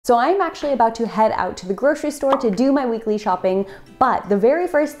So I'm actually about to head out to the grocery store to do my weekly shopping, but the very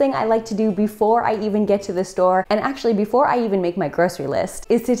first thing I like to do before I even get to the store, and actually before I even make my grocery list,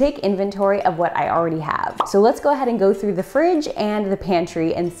 is to take inventory of what I already have. So let's go ahead and go through the fridge and the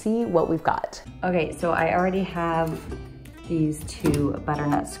pantry and see what we've got. Okay, so I already have these 2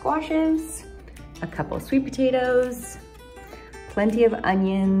 butternut squashes, a couple sweet potatoes, plenty of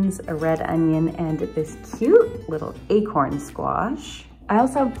onions, a red onion, and this cute little acorn squash. I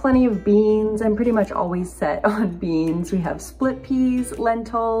also have plenty of beans. I'm pretty much always set on beans. We have split peas,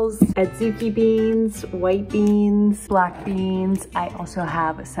 lentils, adzuki beans, white beans, black beans. I also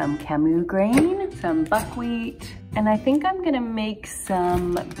have some camu grain, some buckwheat, and I think I'm gonna make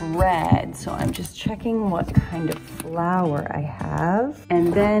some bread. So I'm just checking what kind of flour I have.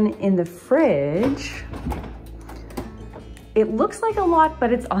 And then in the fridge, it looks like a lot,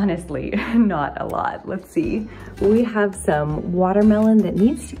 but it's honestly not a lot. Let's see. We have some watermelon that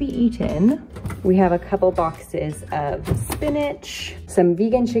needs to be eaten. We have a couple boxes of spinach, some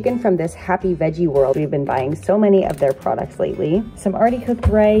vegan chicken from this Happy Veggie World. We've been buying so many of their products lately. Some already cooked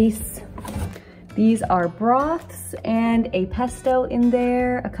rice. These are broths and a pesto in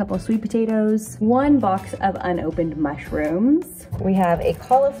there, a couple sweet potatoes, 1 box of unopened mushrooms. We have a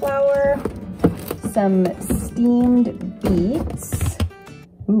cauliflower, some steamed beets.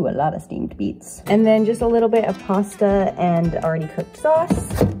 Ooh, a lot of steamed beets. And then just a little bit of pasta and already cooked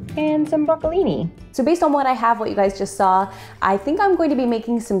sauce and some broccolini. So based on what I have, what you guys just saw, I think I'm going to be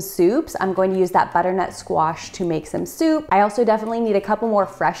making some soups. I'm going to use that butternut squash to make some soup. I also definitely need a couple more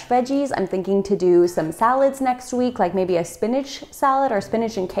fresh veggies. I'm thinking to do some salads next week, like maybe a spinach salad or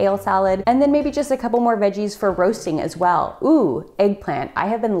spinach and kale salad, and then maybe just a couple more veggies for roasting as well. Ooh, eggplant. I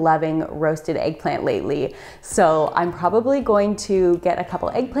have been loving roasted eggplant lately. So I'm probably going to get a couple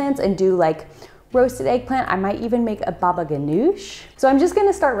eggplants and do like roasted eggplant. I might even make a baba ganoush. So I'm just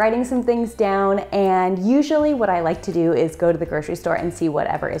gonna start writing some things down, and usually what I like to do is go to the grocery store and see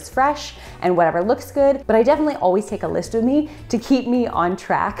whatever is fresh and whatever looks good, but I definitely always take a list with me to keep me on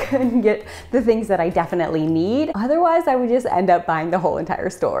track and get the things that I definitely need. Otherwise, I would just end up buying the whole entire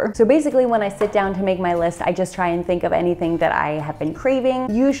store. So basically when I sit down to make my list, I just try and think of anything that I have been craving.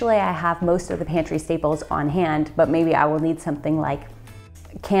 Usually I have most of the pantry staples on hand, but maybe I will need something like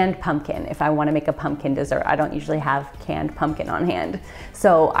canned pumpkin if I want to make a pumpkin dessert. I don't usually have canned pumpkin on hand.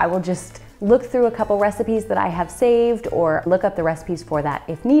 So I will just look through a couple recipes that I have saved or look up the recipes for that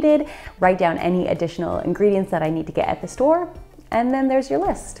if needed, write down any additional ingredients that I need to get at the store, and then there's your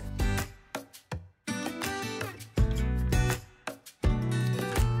list.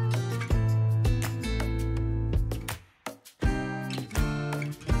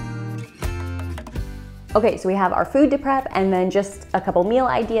 Okay, so we have our food to prep and then just a couple meal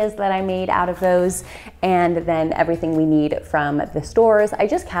ideas that I made out of those, and then everything we need from the stores. I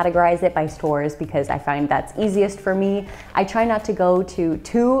just categorize it by stores because I find that's easiest for me. I try not to go to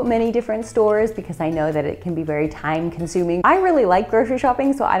too many different stores because I know that it can be very time consuming. I really like grocery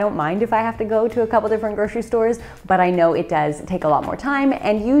shopping, so I don't mind if I have to go to a couple different grocery stores, but I know it does take a lot more time,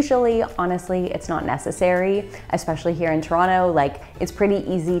 and usually, honestly, it's not necessary, especially here in Toronto. Like, it's pretty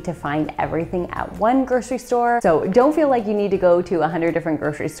easy to find everything at one grocery store. So don't feel like you need to go to 100 different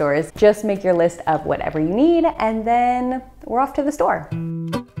grocery stores. Just make your list of whatever you need, and then we're off to the store.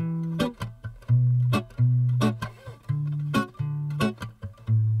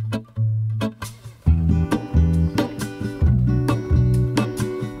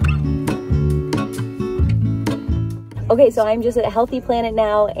 Okay, so I'm just at Healthy Planet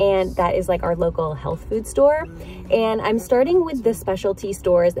now, and that is like our local health food store. And I'm starting with the specialty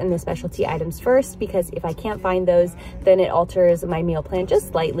stores and the specialty items first, because if I can't find those, then it alters my meal plan just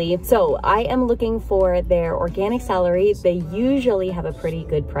slightly. So I am looking for their organic celery. They usually have a pretty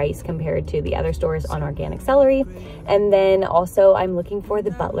good price compared to the other stores on organic celery. And then also I'm looking for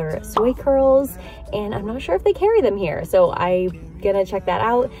the Butler soy curls, and I'm not sure if they carry them here, so I'm gonna check that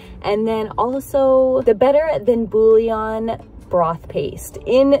out. And then also the Better Than Bouillon broth paste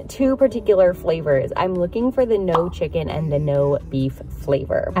in 2 particular flavors. I'm looking for the no chicken and the no beef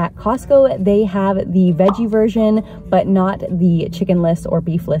flavor. At Costco, they have the veggie version, but not the chickenless or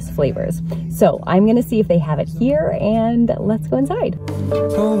beefless flavors. So I'm gonna see if they have it here, and let's go inside.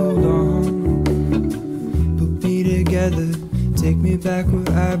 Hold on, put me together, take me back where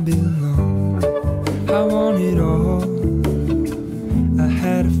I belong. I want it all. I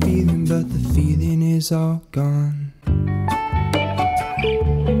had a feeling, but the feeling is all gone.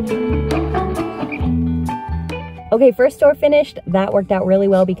 Okay, first store finished. That worked out really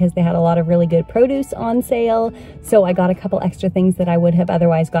well because they had a lot of really good produce on sale. So I got a couple extra things that I would have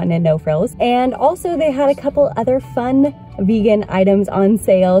otherwise gotten at No Frills. And also they had a couple other fun vegan items on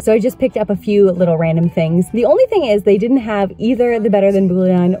sale. So I just picked up a few little random things. The only thing is they didn't have either the Better Than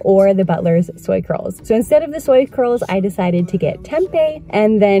Bouillon or the Butler's soy curls. So instead of the soy curls, I decided to get tempeh,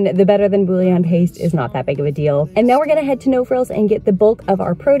 and then the Better Than Bouillon paste is not that big of a deal. And now we're gonna head to No Frills and get the bulk of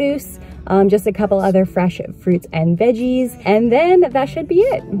our produce, just a couple other fresh fruits and veggies, and then that should be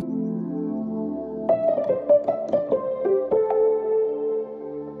it.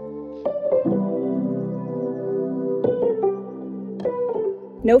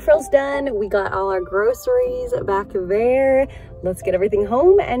 No Frills done. We got all our groceries back there. Let's get everything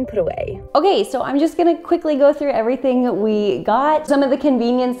home and put away. Okay, so I'm just gonna quickly go through everything we got. Some of the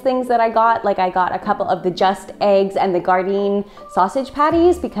convenience things that I got, like I got a couple of the Just Eggs and the Gardein sausage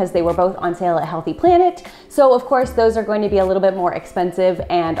patties because they were both on sale at Healthy Planet. So of course, those are going to be a little bit more expensive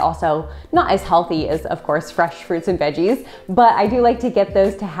and also not as healthy as, of course, fresh fruits and veggies. But I do like to get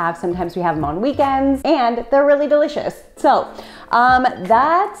those to have. Sometimes we have them on weekends and they're really delicious. So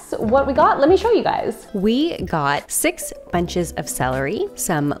that's what we got. Let me show you guys. We got 6 bunches of celery,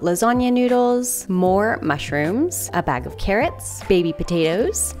 some lasagna noodles, more mushrooms, a bag of carrots, baby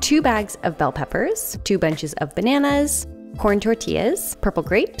potatoes, 2 bags of bell peppers, 2 bunches of bananas, corn tortillas, purple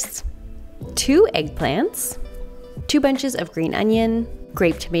grapes, 2 eggplants, 2 bunches of green onion,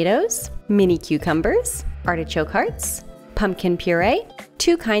 grape tomatoes, mini cucumbers, artichoke hearts, pumpkin puree,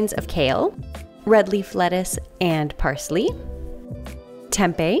 2 kinds of kale, red leaf lettuce and parsley,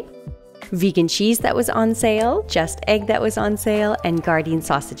 tempeh, vegan cheese that was on sale, Just Egg that was on sale, and Gardein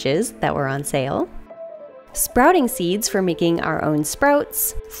sausages that were on sale, sprouting seeds for making our own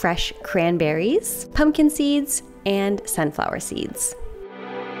sprouts, fresh cranberries, pumpkin seeds, and sunflower seeds.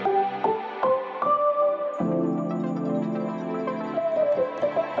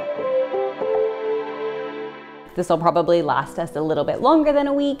 This will probably last us a little bit longer than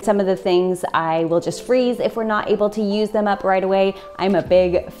a week. Some of the things I will just freeze if we're not able to use them up right away. I'm a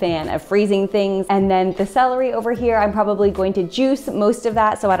big fan of freezing things. And then the celery over here, I'm probably going to juice most of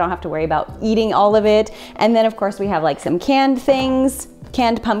that so I don't have to worry about eating all of it. And then of course we have like some canned things,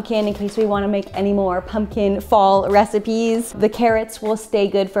 canned pumpkin in case we want to make any more pumpkin fall recipes. The carrots will stay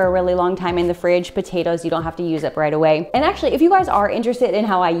good for a really long time in the fridge. Potatoes you don't have to use up right away. And actually, if you guys are interested in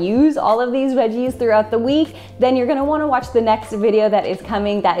how I use all of these veggies throughout the week, then you're gonna want to watch the next video that is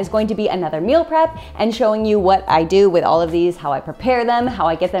coming. That is going to be another meal prep and showing you what I do with all of these, how I prepare them, how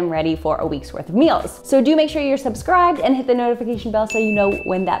I get them ready for a week's worth of meals. So do make sure you're subscribed and hit the notification bell so you know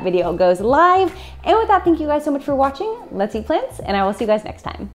when that video goes live. And with that, thank you guys so much for watching. Let's eat plants, and I will see you guys next time.